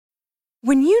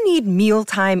When you need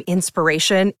mealtime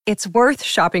inspiration, it's worth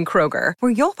shopping Kroger,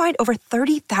 where you'll find over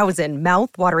 30,000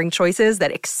 mouth-watering choices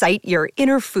that excite your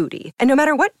inner foodie. And no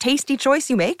matter what tasty choice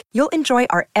you make, you'll enjoy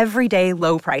our everyday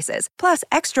low prices, plus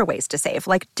extra ways to save,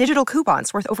 like digital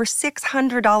coupons worth over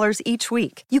 $600 each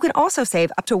week. You can also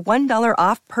save up to $1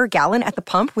 off per gallon at the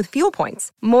pump with fuel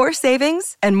points. More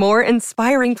savings and more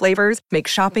inspiring flavors make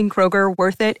shopping Kroger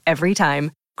worth it every time.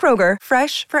 Kroger,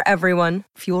 fresh for everyone.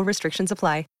 Fuel restrictions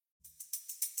apply.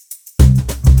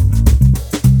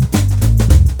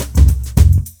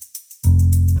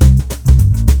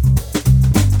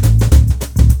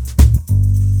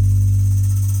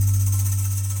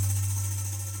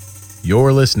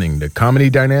 You're listening to Comedy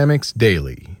Dynamics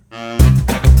Daily.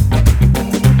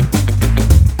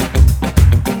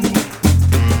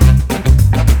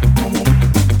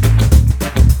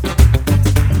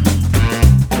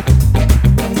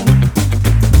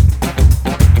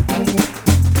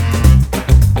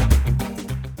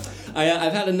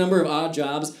 I've had a number of odd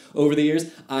jobs over the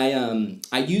years.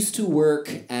 I used to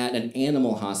work at an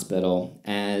animal hospital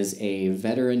as a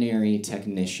veterinary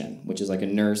technician, which is like a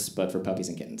nurse, but for puppies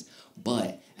and kittens.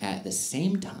 But at the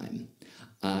same time,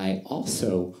 I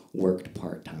also worked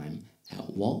part-time at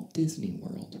Walt Disney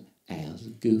World as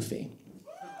Goofy.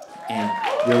 And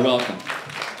you're welcome.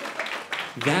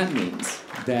 That means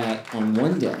that on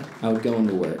one day, I would go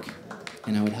into work,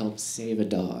 and I would help save a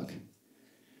dog.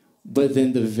 But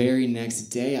then the very next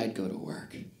day, I'd go to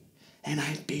work, and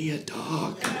I'd be a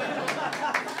dog.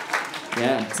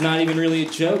 Yeah, it's not even really a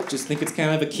joke. Just think it's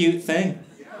kind of a cute thing.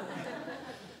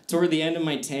 Toward the end of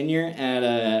my tenure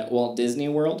at Walt Disney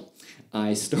World,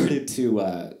 I started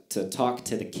to talk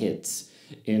to the kids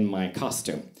in my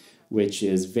costume, which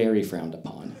is very frowned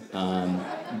upon.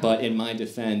 But in my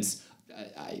defense,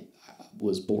 I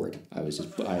was bored. I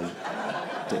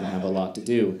didn't have a lot to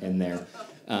do in there.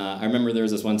 I remember there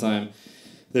was this one time,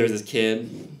 there was this kid,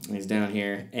 and he's down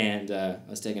here, and I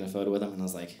was taking a photo with him, and I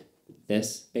was like,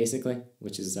 this, basically,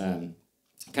 which is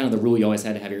kind of the rule. You always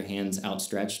had to have your hands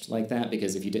outstretched like that,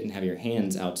 because if you didn't have your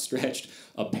hands outstretched,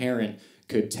 a parent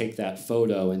could take that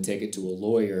photo and take it to a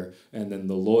lawyer, and then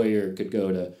the lawyer could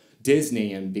go to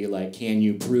Disney and be like, can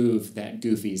you prove that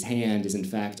Goofy's hand is in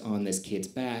fact on this kid's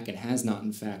back and has not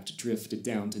in fact drifted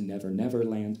down to Never Never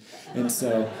Land? And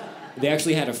so they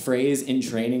actually had a phrase in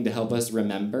training to help us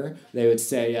remember. They would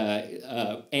say,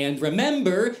 and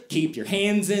remember, keep your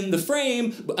hands in the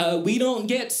frame. We don't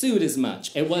get sued as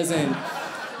much. It wasn't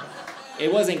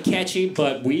catchy,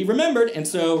 but we remembered. And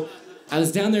so I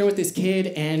was down there with this kid,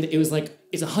 and it was like,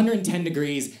 it's 110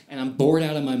 degrees, and I'm bored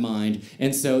out of my mind.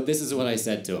 And so this is what I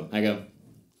said to him. I go,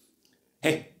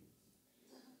 hey,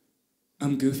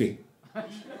 I'm Goofy.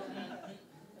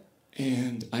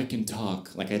 And I can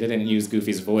talk. Like, I didn't use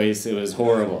Goofy's voice. It was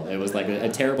horrible. It was like a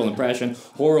terrible impression,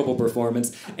 horrible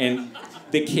performance. And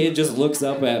the kid just looks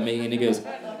up at me and he goes,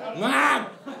 Mom!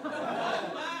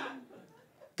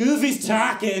 Goofy's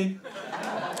talking!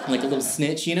 Like a little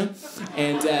snitch, you know?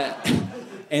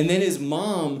 And then his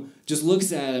mom just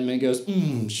looks at him and goes,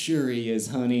 sure he is,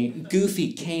 honey.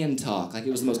 Goofy can talk. Like,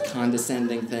 it was the most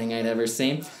condescending thing I'd ever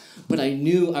seen. But I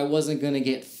knew I wasn't going to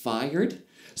get fired.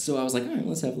 So I was like, all right,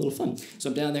 let's have a little fun. So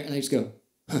I'm down there, and I just go,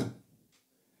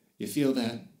 you feel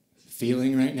that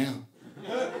feeling right now?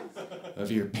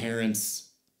 Of your parents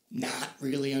not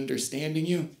really understanding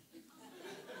you?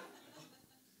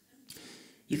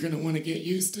 You're going to want to get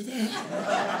used to that.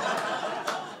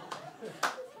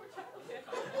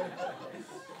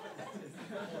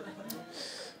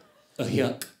 A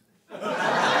yuck.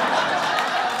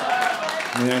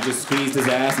 And then I just squeezed his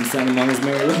ass and sent him on his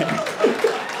merry way.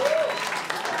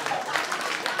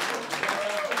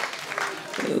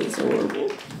 It was horrible.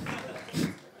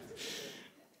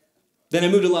 Then I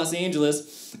moved to Los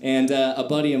Angeles, and a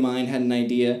buddy of mine had an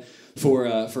idea for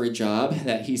a job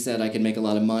that he said I could make a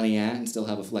lot of money at and still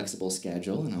have a flexible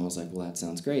schedule. And I was like, well, that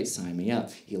sounds great. Sign me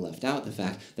up. He left out the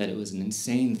fact that it was an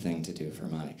insane thing to do for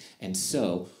money. And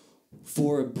so,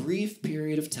 for a brief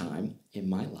period of time in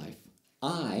my life,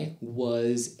 I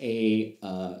was a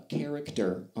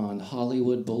character on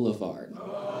Hollywood Boulevard.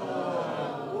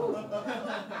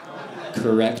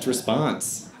 Correct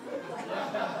response.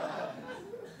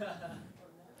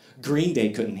 Green Day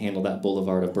couldn't handle that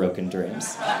boulevard of broken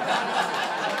dreams.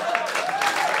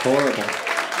 Horrible.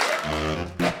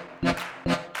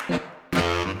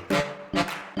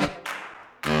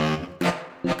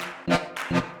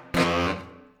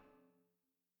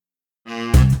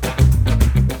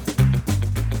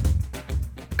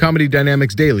 Comedy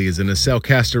Dynamics Daily is an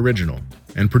Acelcast original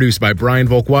and produced by Brian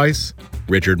Volkweiss,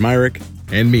 Richard Myrick,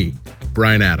 and me,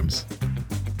 Brian Adams.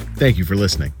 Thank you for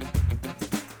listening.